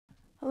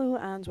Hello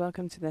and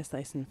welcome to this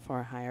lesson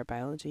for higher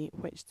biology,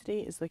 which today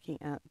is looking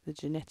at the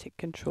genetic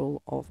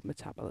control of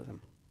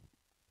metabolism.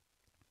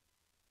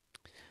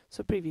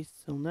 So previous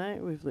till now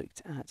we've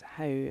looked at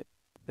how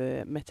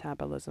the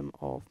metabolism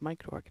of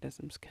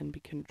microorganisms can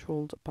be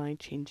controlled by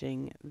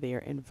changing their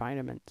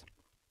environment.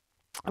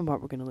 And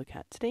what we're going to look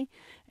at today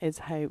is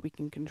how we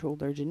can control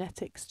their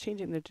genetics,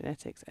 changing their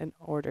genetics in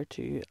order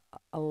to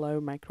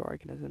allow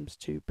microorganisms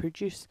to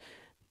produce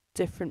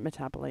different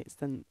metabolites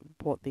than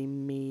what they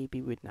maybe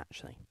would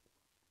naturally.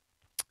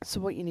 So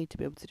what you need to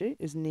be able to do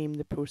is name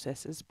the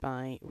processes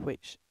by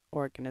which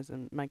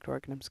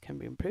microorganisms can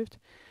be improved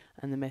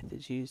and the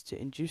methods used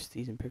to induce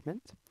these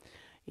improvements.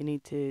 You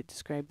need to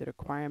describe the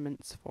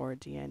requirements for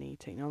DNA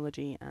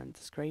technology and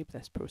describe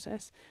this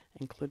process,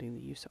 including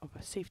the use of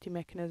a safety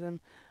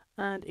mechanism,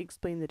 and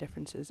explain the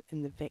differences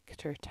in the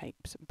vector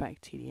types,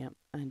 bacteria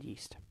and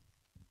yeast.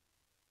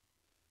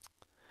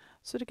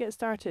 So to get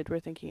started, we're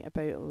thinking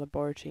about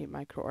laboratory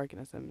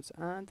microorganisms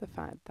and the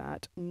fact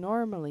that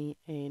normally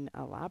in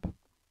a lab,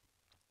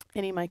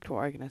 any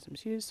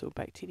microorganisms used, so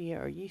bacteria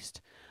or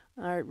yeast,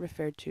 are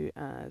referred to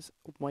as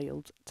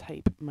wild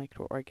type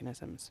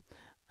microorganisms,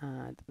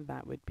 and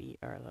that would be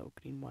our little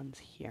green ones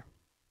here.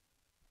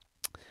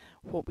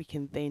 What we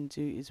can then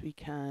do is we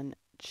can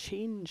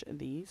change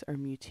these or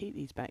mutate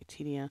these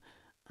bacteria,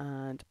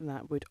 and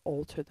that would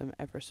alter them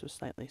ever so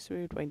slightly. So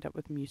we would wind up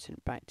with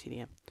mutant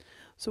bacteria.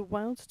 So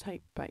wild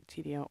type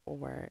bacteria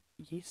or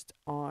yeast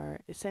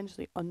are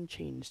essentially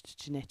unchanged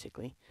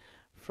genetically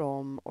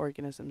from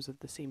organisms of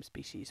the same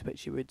species,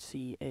 which you would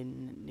see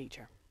in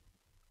nature.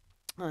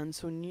 And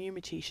so new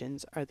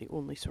mutations are the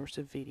only source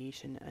of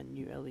variation and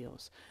new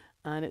alleles.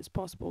 And it's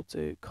possible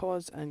to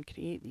cause and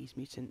create these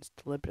mutants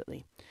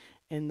deliberately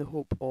in the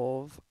hope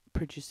of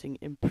producing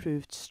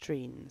improved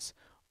strains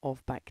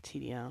of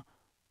bacteria,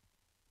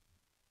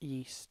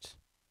 yeast,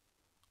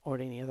 or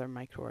any other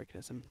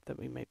microorganism that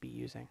we might be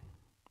using.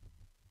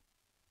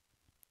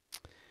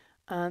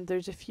 And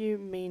there's a few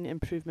main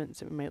improvements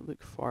that we might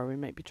look for. We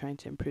might be trying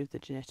to improve the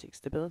genetic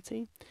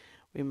stability.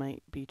 We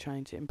might be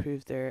trying to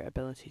improve their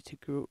ability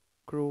to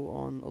grow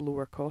on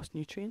lower cost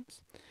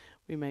nutrients.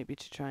 We might be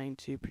trying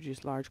to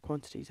produce large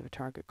quantities of a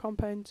target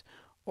compound,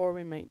 or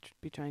we might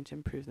be trying to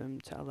improve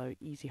them to allow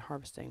easy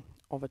harvesting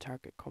of a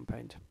target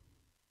compound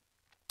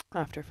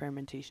after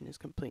fermentation is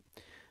complete.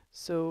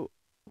 So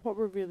what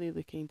we're really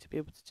looking to be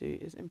able to do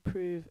is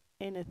improve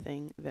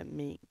anything that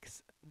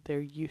makes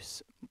their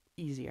use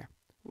easier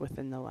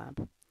within the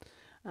lab.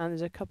 And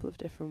there's a couple of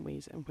different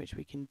ways in which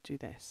we can do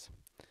this.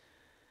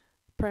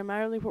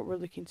 Primarily what we're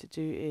looking to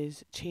do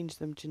is change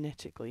them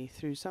genetically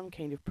through some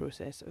kind of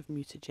process of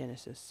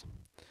mutagenesis.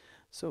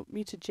 So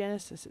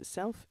mutagenesis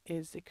itself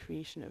is the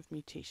creation of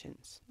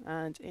mutations,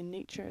 and in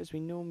nature, as we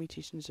know,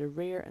 mutations are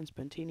rare and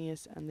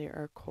spontaneous, and they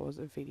are a cause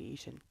of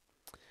variation.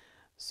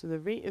 So the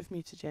rate of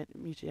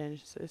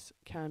mutagenesis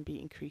can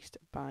be increased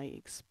by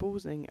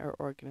exposing our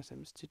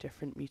organisms to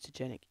different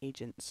mutagenic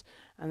agents,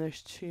 and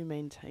there's two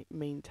main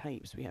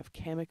types. We have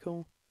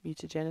chemical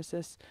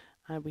mutagenesis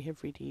and we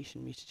have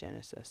radiation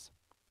mutagenesis.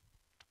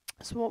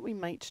 So what we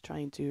might try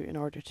and do in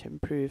order to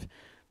improve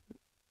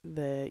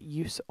the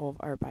use of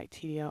our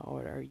bacteria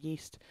or our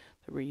yeast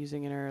that we're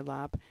using in our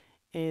lab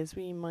is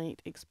we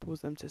might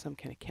expose them to some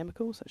kind of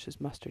chemical, such as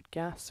mustard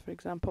gas, for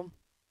example,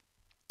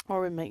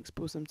 or we might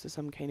expose them to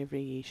some kind of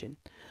radiation.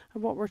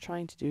 And what we're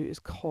trying to do is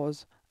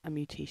cause a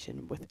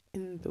mutation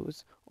within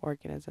those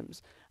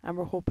organisms, and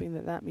we're hoping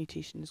that that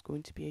mutation is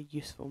going to be a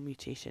useful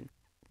mutation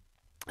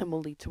and will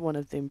lead to one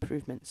of the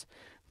improvements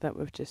that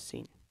we've just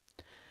seen.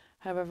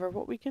 However,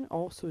 what we can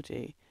also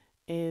do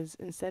is,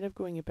 instead of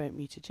going about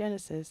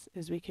mutagenesis,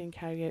 is we can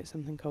carry out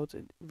something called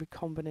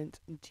recombinant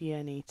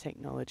DNA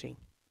technology.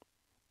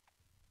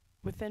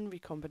 Within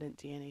recombinant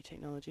DNA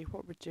technology,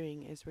 what we're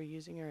doing is we're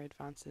using our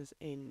advances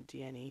in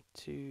DNA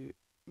to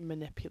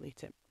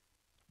manipulate it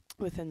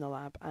within the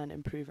lab and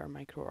improve our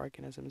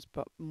microorganisms,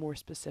 but more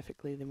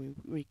specifically than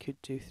we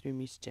could do through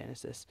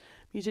mutagenesis.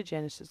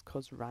 Mutagenesis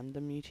causes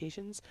random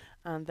mutations,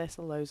 and this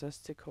allows us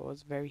to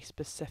cause very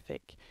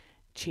specific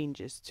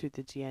changes to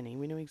the DNA.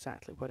 We know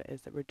exactly what it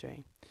is that we're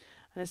doing.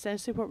 And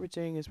essentially what we're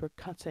doing is we're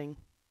cutting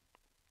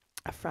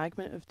a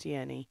fragment of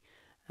DNA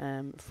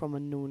from a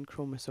known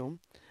chromosome.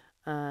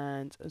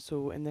 And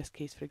so in this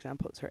case, for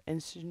example, it's our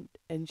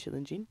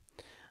insulin gene.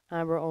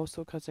 And we're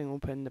also cutting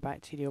open the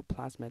bacterial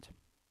plasmid.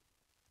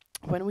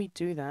 When we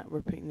do that,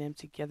 we're putting them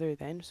together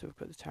then, so we've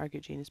got the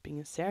target gene is being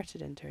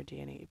inserted into our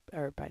DNA,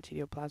 our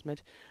bacterial plasmid,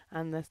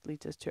 and this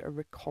leads us to a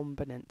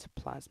recombinant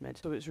plasmid.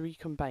 So it's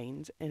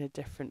recombined in a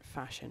different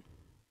fashion.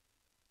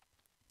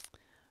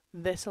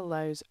 This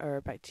allows our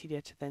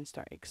bacteria to then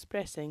start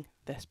expressing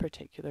this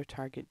particular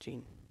target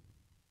gene.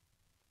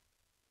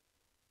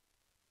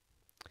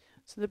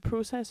 So the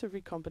process of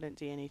recombinant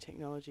DNA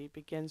technology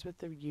begins with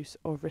the use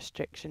of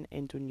restriction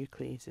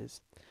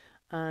endonucleases.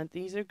 And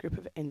these are a group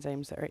of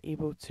enzymes that are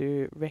able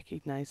to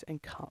recognize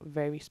and cut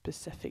very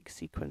specific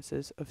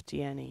sequences of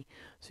DNA.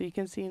 So you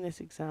can see in this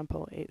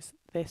example, it's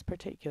this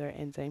particular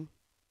enzyme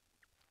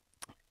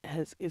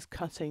is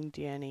cutting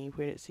DNA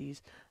where it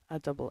sees a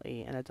double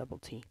A and a double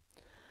T.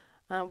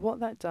 And what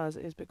that does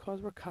is,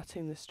 because we're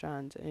cutting the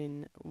strand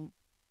in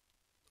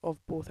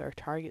of both our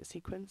target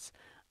sequence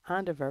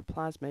and of our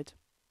plasmid,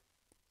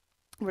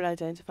 we're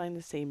identifying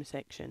the same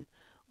section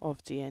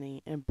of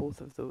DNA in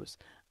both of those,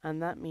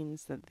 and that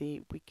means that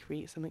we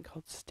create something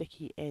called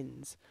sticky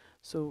ends.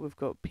 So we've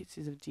got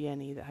pieces of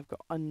DNA that have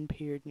got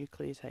unpaired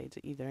nucleotides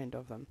at either end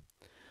of them.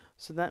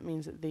 So that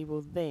means that they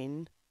will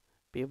then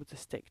be able to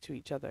stick to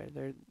each other.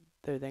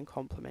 They're then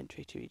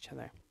complementary to each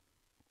other.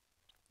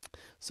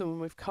 So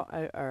when we've cut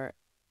out our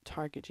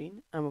target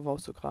gene and we've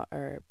also cut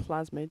our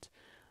plasmid,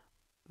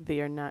 they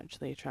are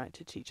naturally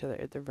attracted to each other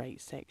at the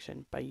right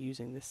section by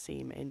using the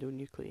same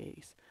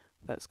endonuclease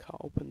that's cut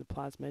open the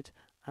plasmid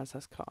as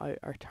has cut out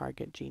our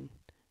target gene.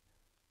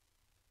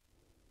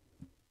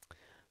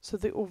 So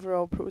the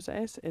overall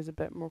process is a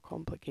bit more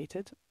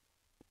complicated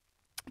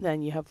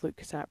than you have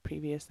looked at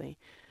previously.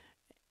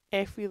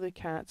 If we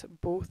look at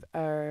both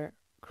our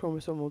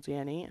chromosomal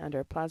DNA and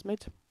our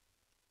plasmid,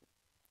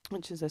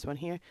 which is this one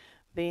here,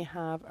 they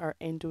have our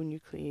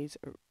endonuclease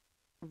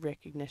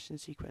recognition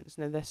sequence.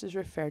 Now this is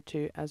referred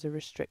to as a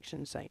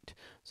restriction site.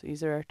 So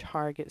these are our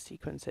target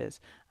sequences,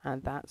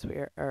 and that's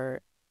where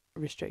our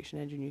restriction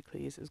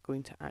endonuclease is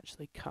going to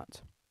actually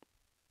cut.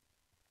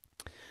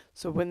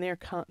 So when they're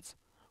cut,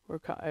 we'll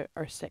cut out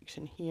our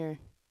section here,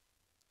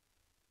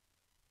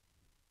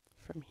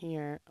 from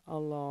here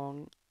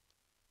along,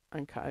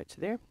 and cut out to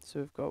there.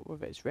 So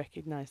it's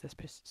recognised this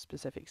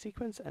specific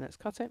sequence and it's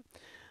cut it.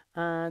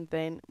 And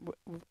then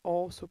we've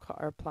also cut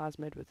our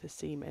plasmid with the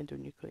same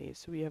endonuclease.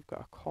 So we have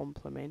got a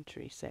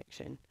complementary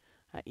section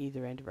at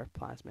either end of our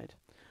plasmid.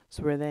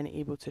 So we're then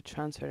able to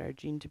transfer our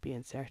gene to be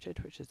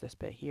inserted, which is this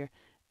bit here,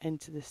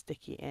 into the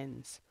sticky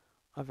ends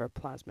of our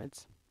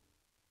plasmids.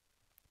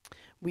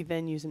 We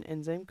then use an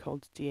enzyme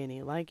called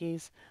DNA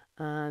ligase,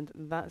 and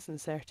that's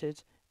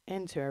inserted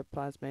into our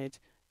plasmid.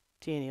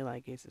 DNA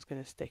ligase is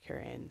going to stick our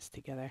ends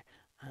together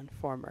and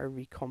form our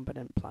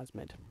recombinant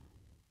plasmid.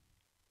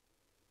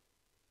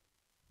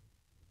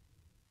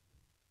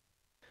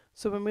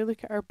 So when we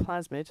look at our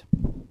plasmid,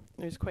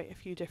 there's quite a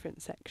few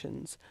different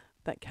sections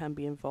that can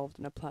be involved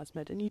in a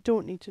plasmid, and you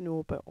don't need to know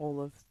about all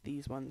of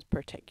these ones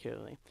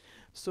particularly.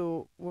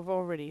 So we've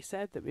already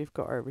said that we've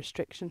got our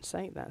restriction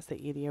site, that's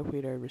the area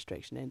where our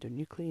restriction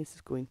endonuclease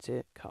is going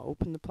to cut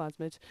open the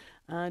plasmid,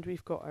 and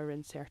we've got our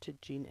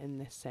inserted gene in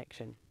this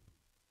section.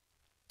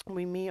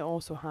 We may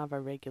also have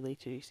a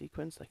regulatory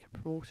sequence like a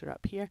promoter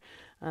up here,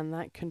 and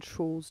that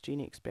controls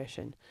gene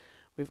expression.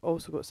 We've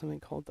also got something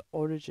called the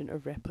origin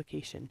of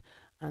replication,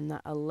 and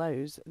that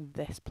allows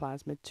this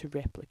plasmid to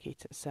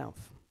replicate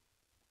itself.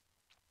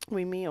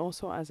 We may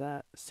also, as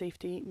a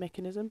safety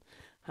mechanism,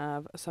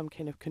 have some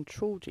kind of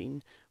control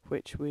gene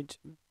which would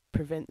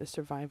prevent the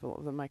survival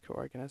of the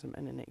microorganism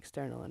in an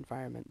external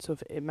environment. So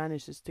if it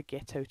manages to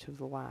get out of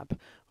the lab,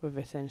 we've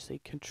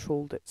essentially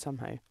controlled it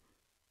somehow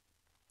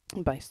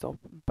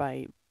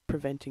by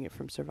preventing it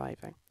from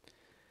surviving.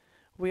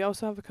 We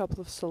also have a couple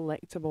of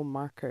selectable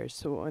markers.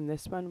 So on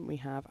this one we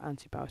have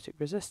antibiotic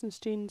resistance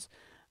genes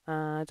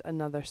and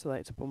another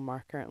selectable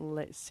marker, and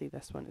let's see,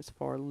 this one is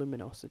for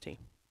luminosity.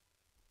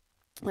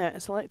 A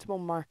selectable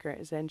marker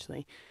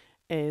essentially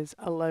is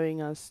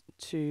allowing us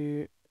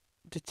to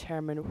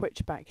determine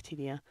which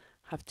bacteria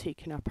have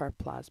taken up our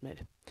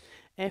plasmid.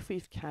 If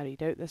we've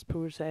carried out this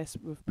process,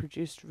 we've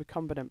produced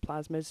recombinant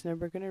plasmids, now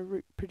we're going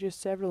to produce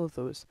several of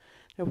those.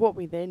 Now what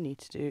we then need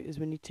to do is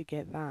we need to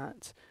get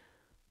that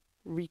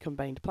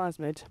recombined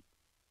plasmid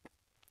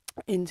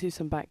into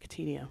some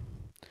bacteria.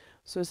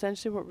 So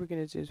essentially what we're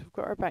going to do is we've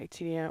got our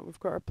bacteria, we've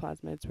got our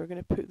plasmids, we're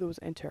going to put those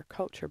into our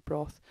culture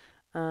broth,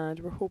 and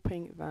we're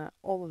hoping that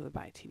all of the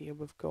bacteria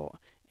we've got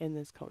in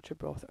this culture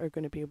broth are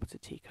going to be able to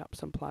take up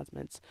some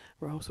plasmids.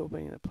 We're also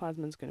hoping that the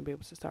plasmid is going to be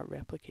able to start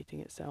replicating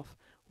itself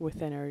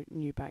within our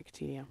new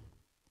bacteria.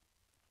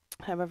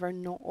 However,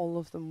 not all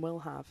of them will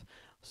have.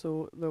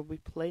 So there will be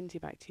plenty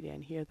of bacteria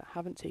in here that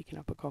haven't taken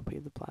up a copy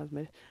of the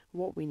plasmid.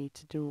 What we need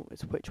to know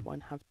is which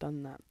one have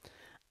done that.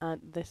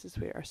 And this is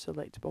where our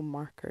selectable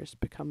markers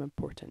become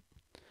important.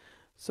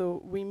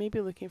 So we may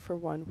be looking for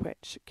one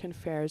which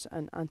confers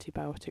an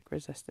antibiotic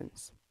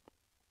resistance.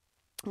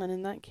 And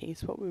in that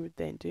case, what we would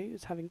then do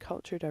is, having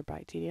cultured our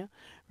bacteria,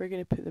 we're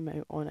going to put them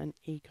out on an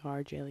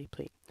agar jelly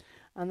plate.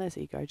 And this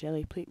agar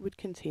jelly plate would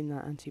contain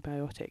that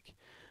antibiotic.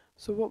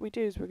 So what we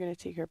do is we're going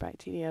to take our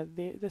bacteria,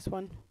 this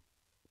one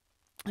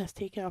has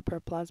taken up our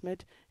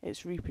plasmid,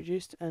 it's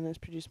reproduced and has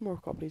produced more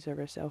copies of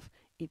herself,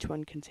 each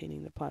one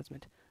containing the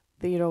plasmid.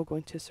 They're all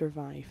going to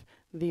survive.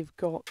 They've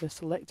got the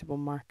selectable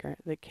marker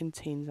that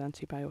contains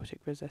antibiotic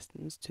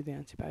resistance to the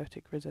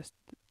antibiotic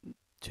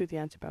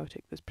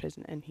that's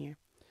present in here.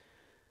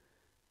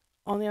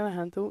 On the other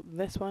hand though,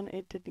 this one,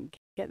 it didn't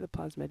get the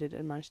plasmid, it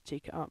didn't manage to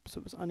take it up, so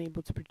it was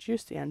unable to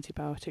produce the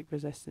antibiotic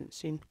resistance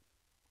gene.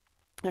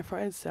 Therefore,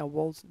 as cell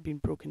walls have been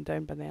broken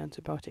down by the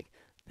antibiotic,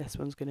 this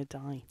one's going to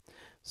die.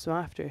 So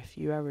after a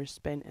few hours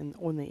spent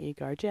on the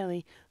agar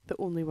jelly, the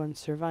only ones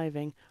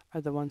surviving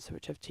are the ones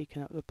which have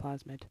taken up the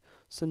plasmid.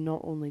 So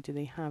not only do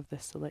they have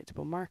this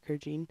selectable marker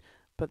gene,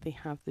 but they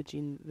have the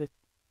gene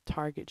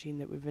target gene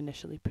that we've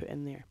initially put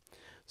in there.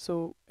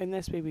 So in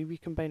this way we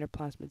recombine our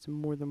plasmids in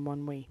more than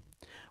one way.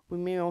 We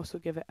may also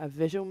give it a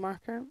visual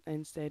marker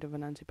instead of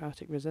an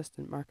antibiotic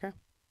resistant marker.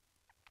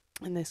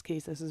 In this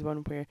case, this is one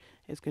where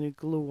it's going to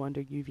glow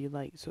under UV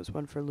light, so it's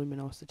one for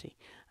luminosity.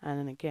 And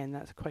then again,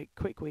 that's a quite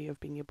quick way of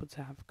being able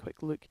to have a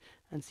quick look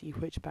and see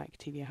which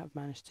bacteria have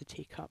managed to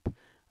take up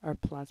our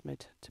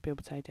plasmid to be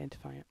able to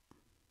identify it.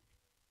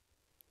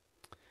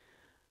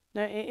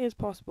 Now, it is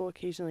possible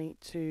occasionally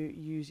to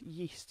use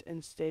yeast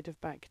instead of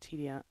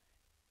bacteria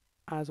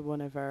as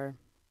one of our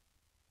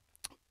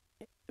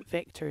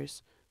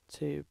vectors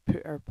to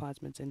put our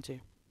plasmids into.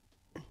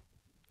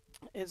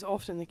 It's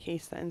often the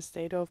case that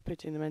instead of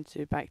putting them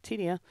into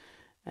bacteria,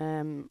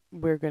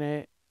 we're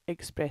going to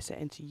express it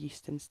into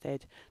yeast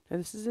instead. Now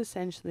this is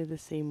essentially the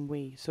same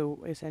way.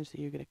 So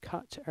essentially you're going to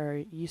cut our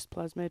yeast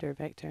plasmid or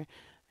vector.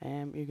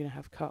 You're going to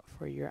have cut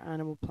for your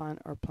animal, plant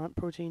or plant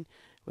protein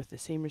with the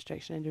same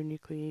restriction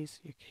endonuclease.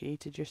 You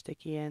created your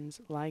sticky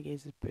ends,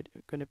 ligase is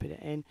going to put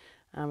it in,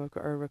 and we've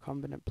got our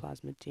recombinant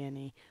plasmid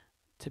DNA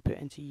to put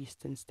into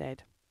yeast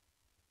instead.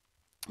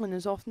 And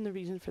there's often the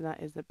reason for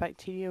that is that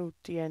bacterial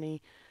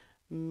DNA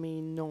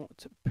may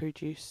not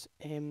produce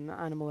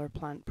animal or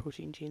plant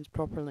protein chains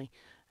properly.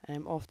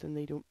 Often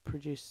they don't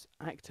produce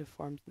active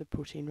forms of the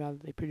protein, rather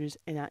they produce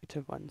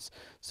inactive ones.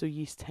 So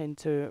yeast tend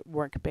to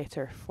work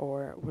better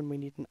for when we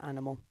need an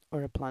animal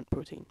or a plant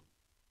protein.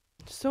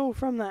 So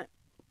from that,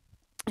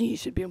 you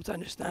should be able to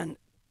understand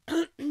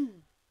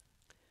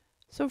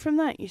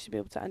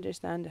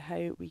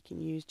how we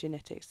can use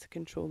genetics to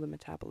control the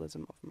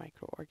metabolism of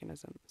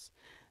microorganisms.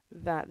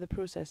 That the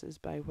processes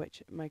by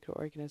which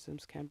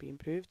microorganisms can be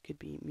improved could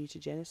be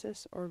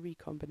mutagenesis or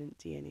recombinant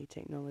DNA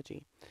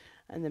technology.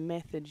 And the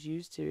methods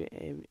used to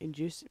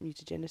induce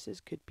mutagenesis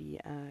could be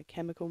a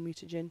chemical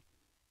mutagen,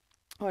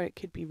 or it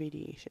could be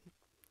radiation.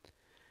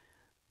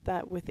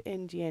 That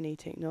within DNA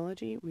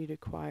technology we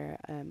require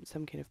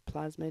some kind of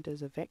plasmid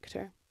as a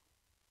vector.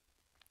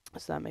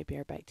 So that might be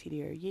our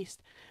bacteria or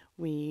yeast.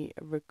 We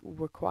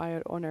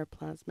require on our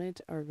plasmid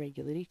our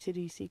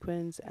regulatory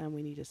sequence, and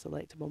we need a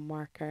selectable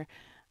marker,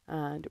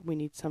 and we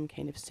need some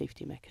kind of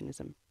safety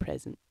mechanism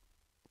present.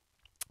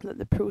 That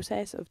the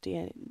process of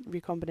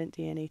recombinant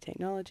DNA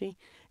technology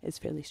is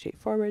fairly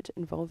straightforward,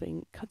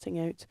 involving cutting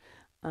out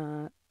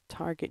a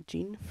target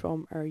gene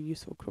from our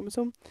useful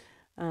chromosome,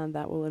 and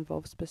that will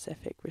involve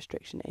specific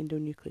restriction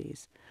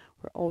endonuclease.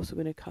 We're also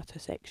going to cut a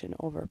section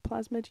of our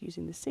plasmid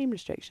using the same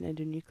restriction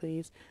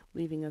endonuclease,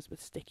 leaving us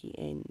with sticky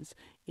ends,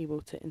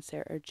 able to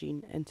insert our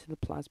gene into the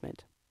plasmid.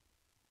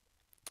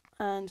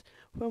 And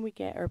when we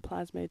get our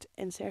plasmid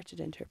inserted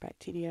into our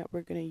bacteria,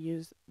 we're going to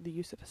use the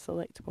use of a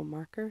selectable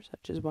marker,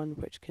 such as one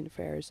which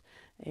confers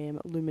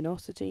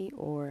luminosity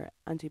or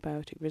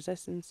antibiotic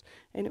resistance,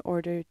 in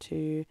order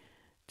to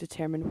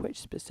determine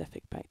which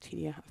specific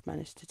bacteria have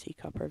managed to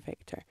take up our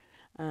vector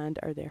and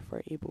are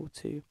therefore able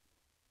to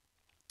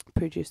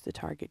produce the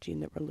target gene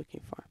that we're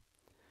looking for.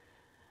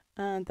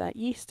 And that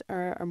yeast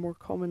are a more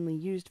commonly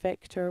used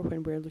vector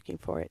when we're looking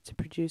for it to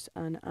produce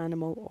an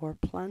animal or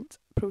plant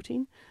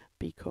protein,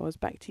 because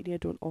bacteria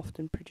don't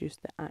often produce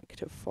the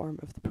active form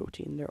of the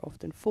protein. They're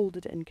often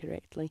folded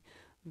incorrectly,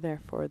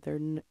 therefore they're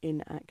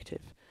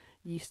inactive.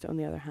 Yeast, on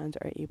the other hand,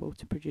 are able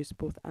to produce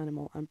both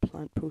animal and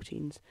plant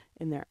proteins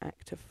in their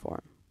active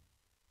form.